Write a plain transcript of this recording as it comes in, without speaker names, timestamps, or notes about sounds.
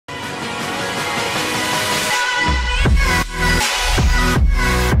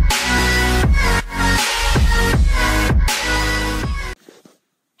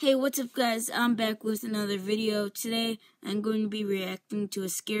Hey, what's up guys? I'm back with another video. Today I'm going to be reacting to a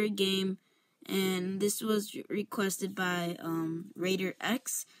scary game, and this was requested by Raider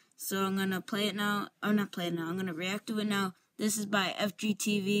X. So I'm gonna play it now. I'm not playing it now. I'm gonna react to it now. This is by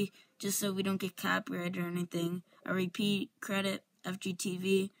fgteev, just so we don't get copyrighted or anything. I repeat, credit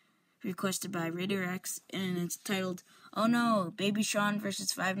fgteev, requested by Raider X, and it's titled "Oh No, Baby Sean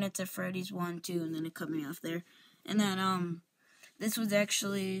versus Five Nights at Freddy's 1, 2," and then it cut me off there. And then this was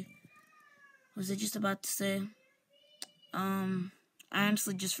actually, was I just about to say? I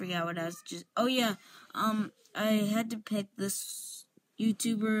honestly just forgot what I was just, oh yeah, I had to pick this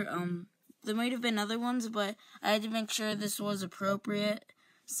YouTuber, there might have been other ones, but I had to make sure this was appropriate.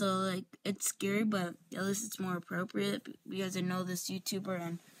 So, like, it's scary, but at least it's more appropriate, because I know this YouTuber,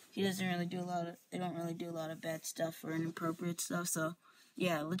 and he doesn't really do they don't really do a lot of bad stuff or inappropriate stuff, so,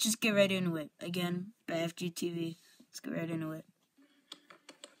 yeah, let's just get right into it. Again, by fgteev, let's get right into it.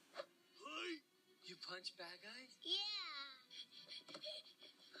 You punch bad guys? Yeah.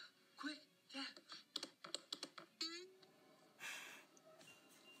 Quick, Dad.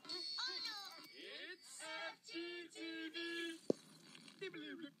 Oh no. It's fgteev.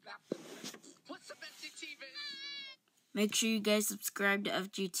 What's up, fgteev? Make sure you guys subscribe to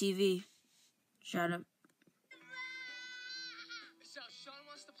fgteev. Shut up. So Sean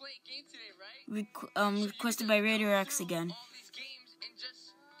wants to play a game today, right? Requested by Raider X again. All these games and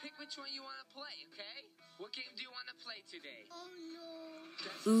just pick which one you want to play, okay? What game do you want to play today? Oh no.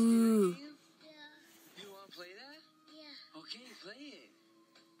 That's a Yeah. Ooh. You want to play that? Yeah. Okay, play it.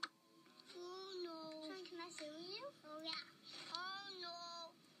 Oh no. Sean, can I sit with you? Oh yeah. Oh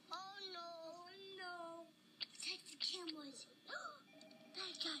no. Oh no. Oh no. Take the cameras.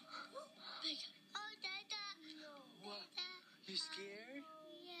 Bad guy. Bad guy. Oh, Dada. No. What? Dada. You scared?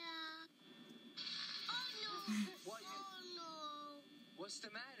 Yeah. Oh no. What? Oh no. What's the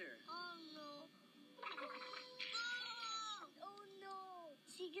matter? Oh no. Oh no.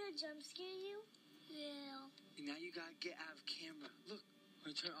 Is he gonna jump scare you? Yeah. And now you gotta get out of camera. Look,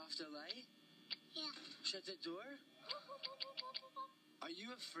 wanna turn off the light? Yeah. Shut the door? Are you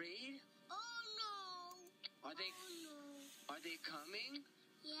afraid? Oh no. Are they Oh no. are they coming?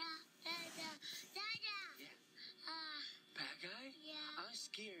 Yeah. Dada. Dada. Yeah. Ah. Bad guy? Yeah. I'm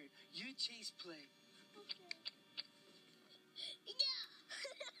scared. You chase play. Okay. Yeah.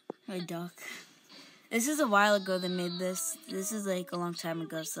 My duck. This is a while ago they made this. This is like a long time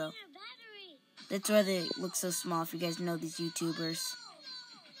ago, so that's why they look so small, if you guys know these YouTubers.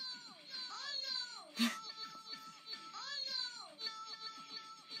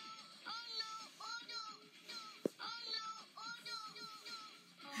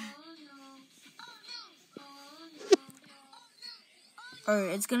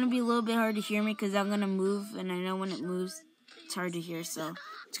 Alright, it's gonna be a little bit hard to hear me because I'm gonna move, and I know when it moves, it's hard to hear, so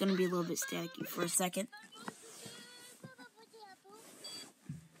it's gonna be a little bit staticky for a second.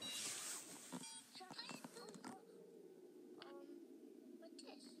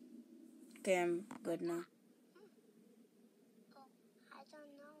 Okay, I'm good now. I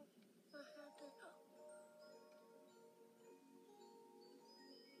don't know what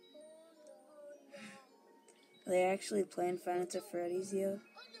happened. Are they actually playing Five Nights at Freddy's, yo?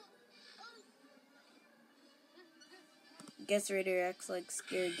 Guess Raider X likes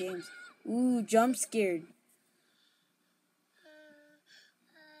scared games. Ooh, jump scared.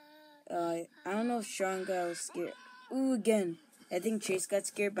 I don't know if Sean got scared. Ooh, again. I think Chase got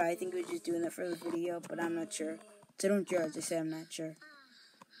scared, but I think he was just doing that for the video, but I'm not sure. So don't judge, I say I'm not sure.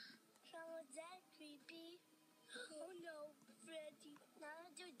 Sean, was that creepy? Oh no, Freddy. Now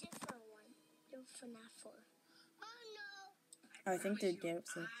I'll do a different one. Do FNAF 4. Oh no. I think they're dead.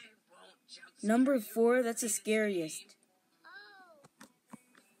 So. Number 4, that's the scariest. Oh.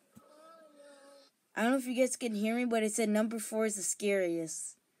 Oh no. I don't know if you guys can hear me, but it said number 4 is the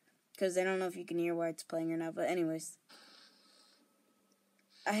scariest. Because I don't know if you can hear why it's playing or not, but anyways.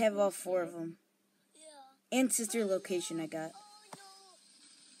 I have all 4 of them. Yeah. And sister location I got. Oh no.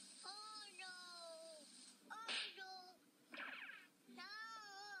 Oh no. Oh no. No.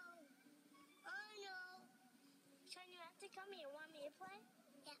 Oh no. Sean, you have to come here. Want me to play?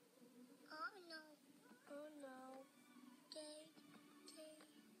 Yeah. Oh no. Oh no. Okay. Okay.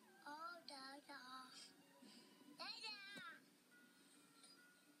 Oh, Dada. Dada.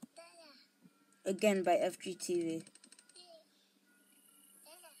 Dada. Again by fgteev.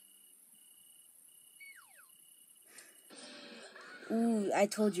 Ooh, I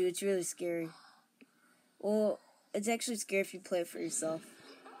told you, it's really scary. Well, it's actually scary if you play it for yourself.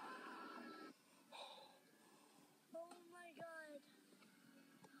 Oh my god.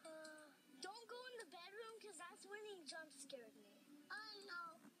 Don't go in the bedroom because that's when he jump scared me. Oh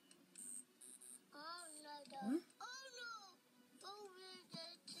no.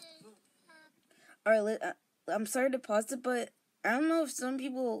 Alright, I'm sorry to pause it, but I don't know if some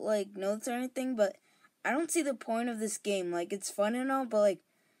people, like, know this or anything, but I don't see the point of this game. Like, it's fun and all, but, like,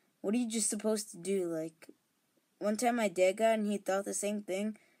 what are you just supposed to do? Like, one time my dad got it and he thought the same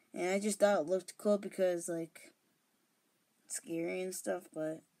thing, and I just thought it looked cool because, like, it's scary and stuff,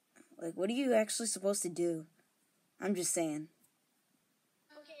 but, like, what are you actually supposed to do? I'm just saying.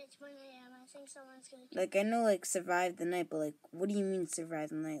 Okay, it's 1 a.m. I think someone's gonna... Like, I know, like, survive the night, but, like, what do you mean survive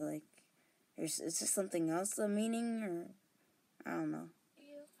the night? Like, is this something else, the meaning, or, I don't know.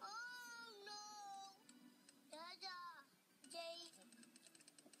 Oh, no! Dada!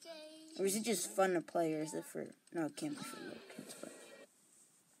 Or is it just fun to play, or is it for... No, it can't be for little kids, but...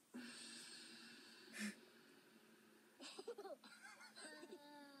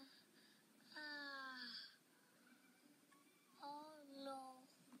 Oh, no.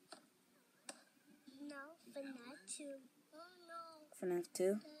 No, FNAF 2. Oh, no. FNAF 2?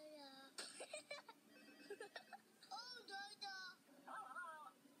 Dada. Oh, Dada!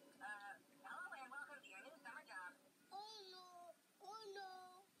 Hello and welcome to your new summer job. Oh, no. Oh, no.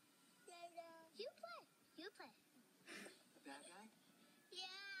 Dada. You play. You play. Bad guy? Yeah.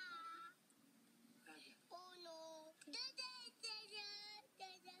 Bad guy. Oh, no. Dada, Dada,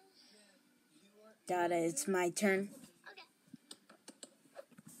 Dada. You are... Dada, it's my turn. Okay.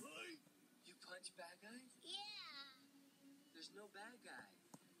 You punch bad guys? Yeah. There's no bad guy.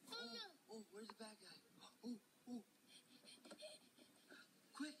 Oh, no. Oh, where's the bad guy? Oh, oh.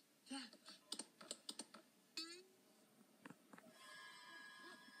 Quick, tap.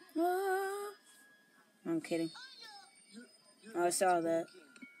 Ah. I'm kidding. You're I saw that. joking.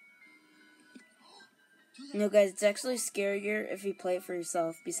 Do that. No, guys, it's actually scarier if you play it for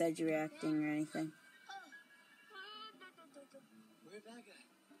yourself besides you reacting or anything. Where's the bad guy?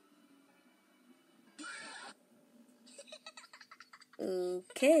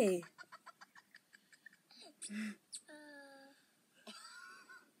 Okay.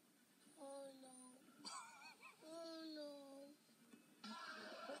 Oh, no. Oh, no.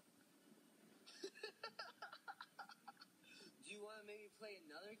 Do you want to maybe play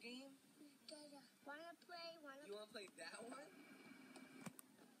another game? Dada. Wanna play? You want to play that one?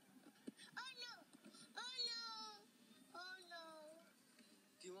 Oh, no. Oh, no. Oh, no.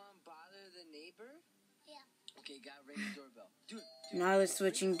 Do you want to bother the neighbor? Yeah. Okay, gotta ring the doorbell. Do it. Now we're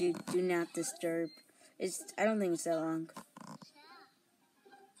switching to Do Not Disturb. I don't think it's that long. Yeah.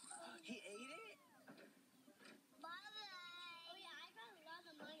 He ate it? Bye-bye. Oh, yeah, I got a lot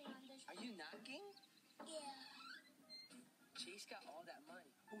of money on this. Are you knocking? Yeah. Chase got all that money.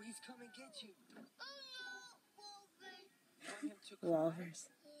 Oh, he's coming to get you. Oh, no. Wolverine. You want him to cry? Walrus.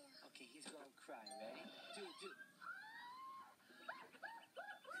 Yeah. Okay, he's gonna cry. Ready? Do it, do it.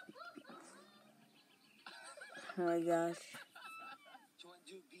 Oh my gosh. Do you want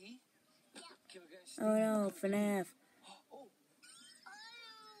to do B? Yeah. Okay, we're gonna sting Oh no, FNAF. Oh,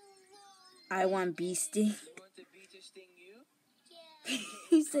 I want Beastie. you want the bee to sting you? Yeah.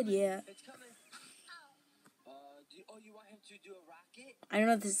 He said yeah. It's coming. You want him to do a rocket? I don't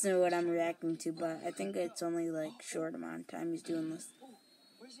know if this is what I'm reacting to, but I think it's only like short amount of time he's doing this. Oh,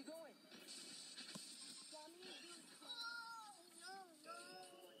 where's he going?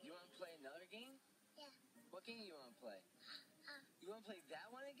 You want to play another game? Yeah. What game you want to play? You want to play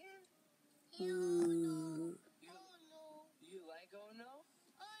that one again? Ooh. You like Oh No?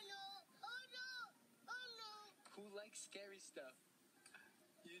 Who likes scary stuff?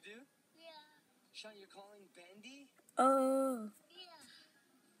 You do? Sean, you're calling Bendy? Oh.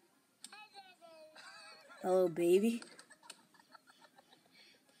 Hello, baby.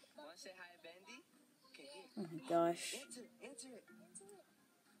 Want to say hi, Bendy? Okay, here. Oh my gosh. Answer it.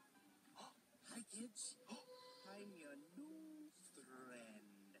 Hi, kids. I'm your new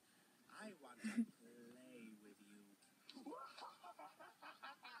friend. I want to play with you.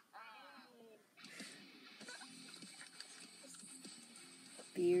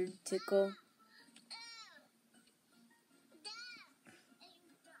 Beard tickle.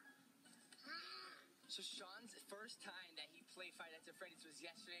 So Sean's first time that he played Five Nights at Freddy's was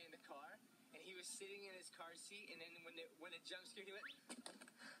yesterday in the car, and he was sitting in his car seat, and then when it jump scared, he went,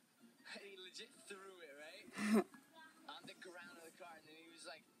 and he legit threw it, right? On the ground of the car, and then he was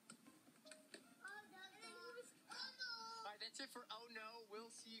like, alright, that's it for Oh No.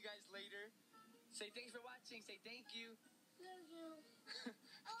 We'll see you guys later. Say thanks for watching. Say thank you.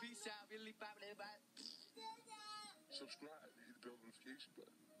 Peace out. Subscribe, hit the bell notification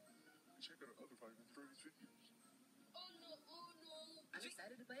button. Check out our other Five Nights at Freddy's videos. I'm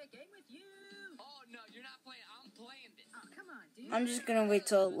excited to play a game with you. Oh no, you're not playing. I'm playing this. Oh, come on, dude. I'm just gonna wait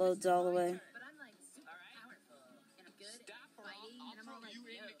till it loads all the way. But I'm like super All right. powerful, and I'm good Stop at or fighting, I'll and I'm throw all like, you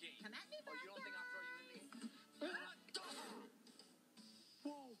in yo, the game. come at me, Or you don't think I'll throw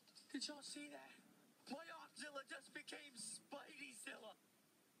Did y'all see that? Playoffzilla just became Spideyzilla.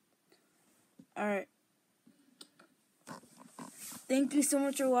 Alright. Thank you so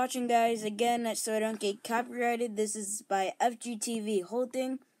much for watching, guys. Again, so I don't get copyrighted, this is by fgteev. Whole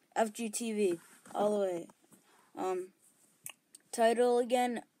thing, fgteev. All the way. Title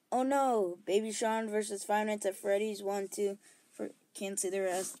again, oh no, Baby Sean versus Five Nights at Freddy's 1, 2, can't say the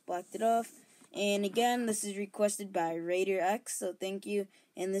rest, blacked it off. And again, this is requested by Raider X, so thank you.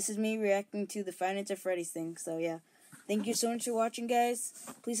 And this is me reacting to the Five Nights at Freddy's thing, so yeah. Thank you so much for watching, guys.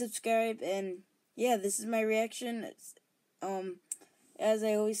 Please subscribe, and yeah, this is my reaction. As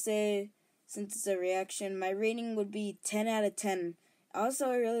I always say, since it's a reaction, my rating would be 10 out of 10. Also,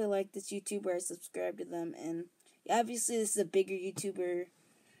 I really like this YouTuber. I subscribe to them, and obviously this is a bigger YouTuber.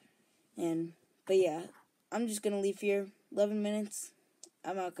 But yeah, I'm just gonna leave here. 11 minutes.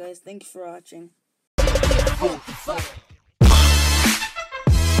 I'm out, guys. Thank you for watching.